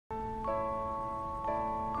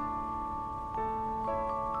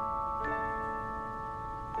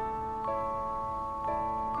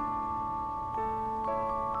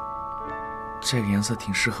这个颜色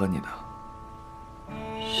挺适合你的。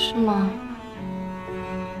是吗？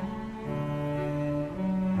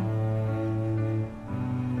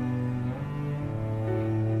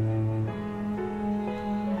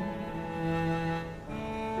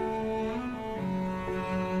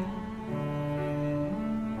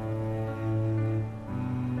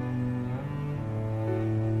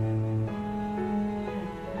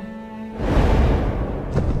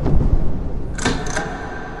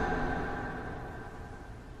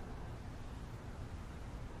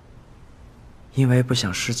因为不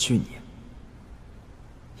想失去你，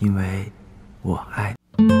因为我爱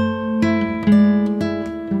你。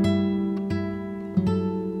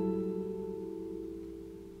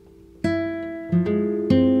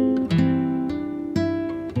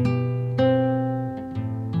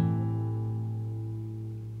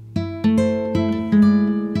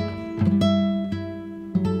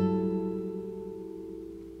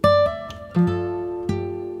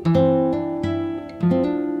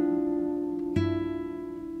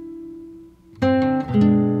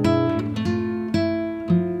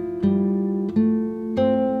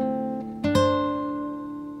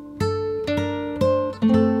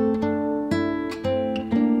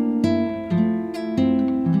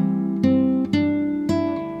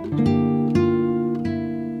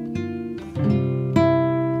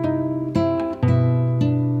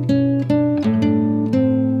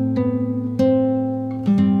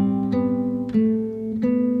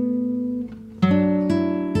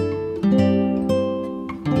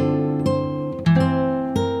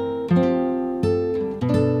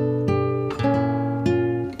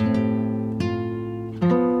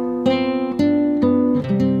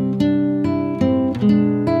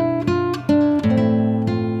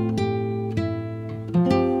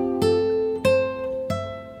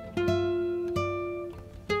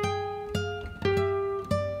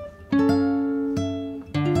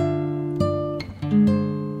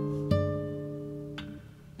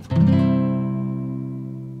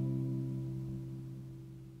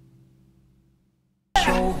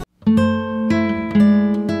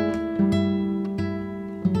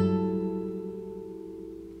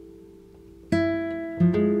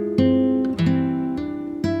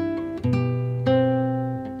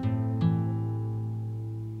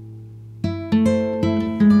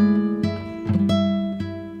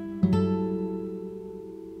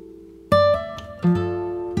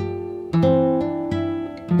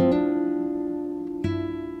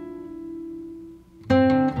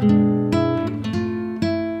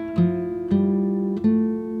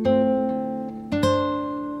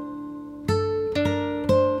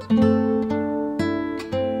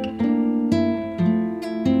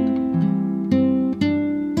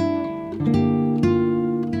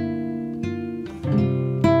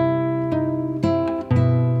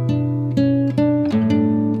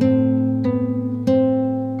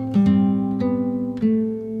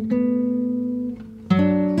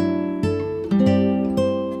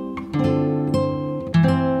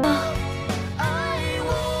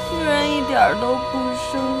都不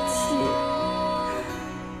生气，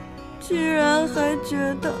居然还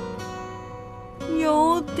觉得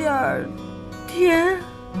有点甜。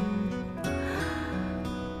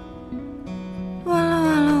完了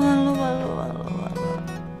完了完了完了完了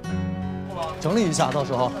完了！整理一下，到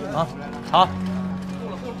时候啊，好，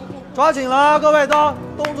抓紧了，各位都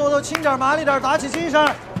动作都轻点麻利点，打起精神。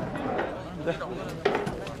对。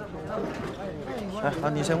哎，啊，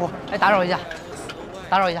你先过。哎，打扰一下，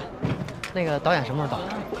打扰一下。 那个导演什么时候到？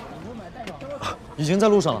已经在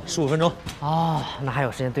路上了，15分钟。哦，那还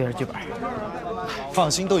有时间对下剧本。放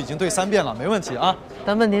心，都已经对3遍了，没问题啊。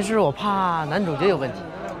但问题是我怕男主角有问题。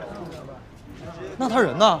那他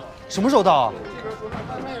人呢？什么时候到啊？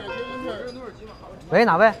喂，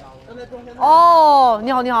哪位？哦，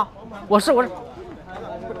你好，你好，我是。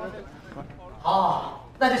哦，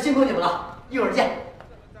那就辛苦你们了，一会儿见。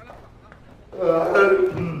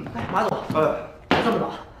哎，马总，来这么早？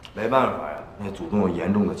 没办法呀，那祖宗有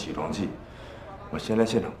严重的起床气，我先来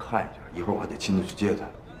现场看一下，一会儿我还得亲自去接他。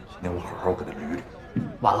今天我好好给他捋捋。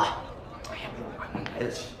晚了，哎呀，我还能来得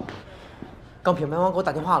及。刚品牌方给我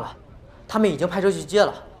打电话了，他们已经派车去接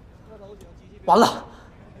了。完了，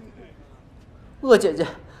鄂姐姐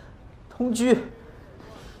同居，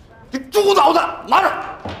你猪脑子，拿着！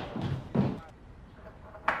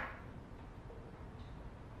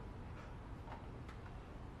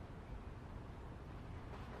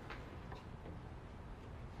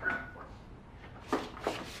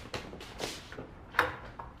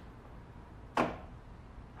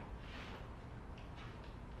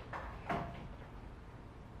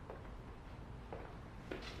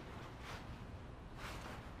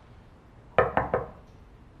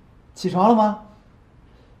起床了吗？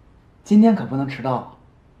今天可不能迟到。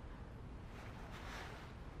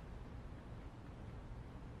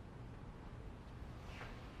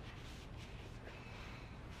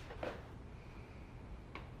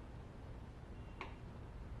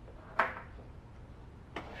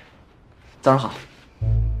早上好。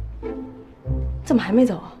怎么还没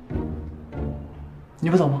走啊？你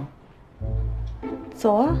不走吗？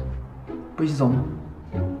走啊！不一起走吗？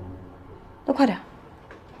那快点，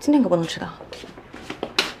今天可不能迟到。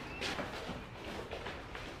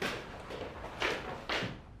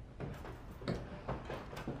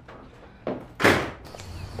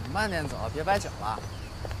慢点走，别崴脚了。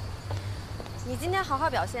你今天好好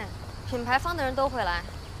表现，品牌方的人都会来，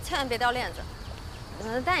千万别掉链子。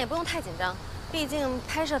但也不用太紧张，毕竟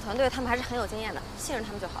拍摄团队他们还是很有经验的，信任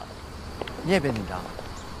他们就好了。你也别紧张。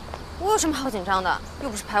我有什么好紧张的？又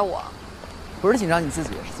不是拍我。不是紧张你自己，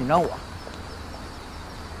是紧张我。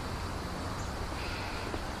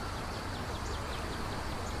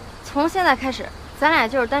从现在开始，咱俩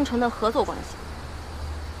就是单纯的合作关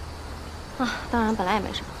系。啊，当然本来也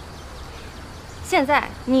没什么。现在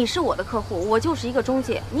你是我的客户，我就是一个中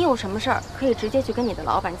介，你有什么事儿可以直接去跟你的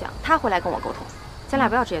老板讲，他会来跟我沟通。咱俩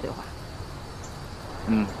不要直接对话。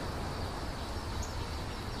嗯。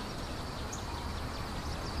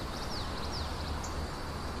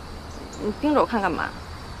你盯着我看干嘛？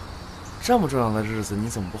这么重要的日子，你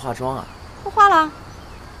怎么不化妆啊？不化了。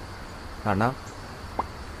哪儿呢？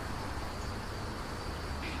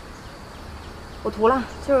我涂了，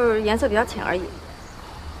就是颜色比较浅而已。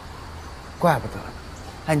怪不得。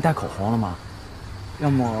哎，你带口红了吗？要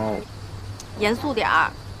么严肃点儿。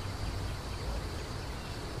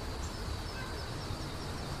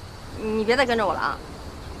你别再跟着我了啊！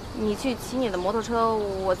你去骑你的摩托车，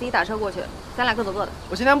我自己打车过去，咱俩各走各的。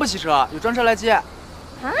我今天不骑车，有专车来接。啊？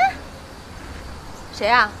谁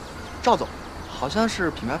呀？赵总，好像是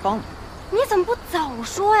品牌方的。你怎么不早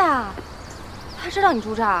说呀？他知道你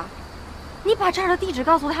住这儿，你把这儿的地址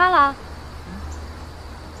告诉他了？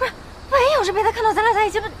不是，万一要是被他看到咱俩在一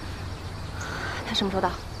起，不……他什么时候到？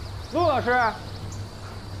陆老师，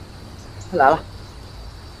他来了。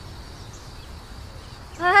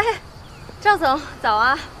哎，赵总，早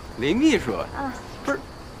啊！林秘书啊，不是，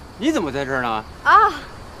你怎么在这儿呢？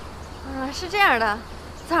是这样的，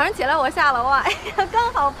早上起来我下楼啊，哎呀，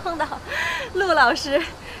刚好碰到陆老师，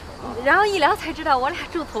然后一聊才知道我俩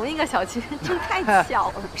住同一个小区，真太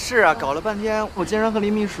巧了。是啊，搞了半天，我竟然和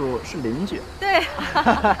林秘书是邻居。对。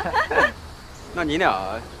那你俩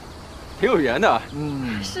挺有缘的。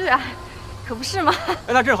嗯。是啊，可不是吗？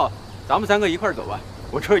哎，那正好，咱们3个一块儿走吧，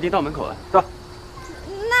我车已经到门口了，走。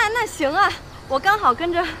那行啊，我刚好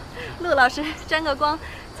跟着陆老师沾个光，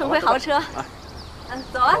蹭回豪车。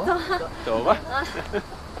走啊走啊，走吧。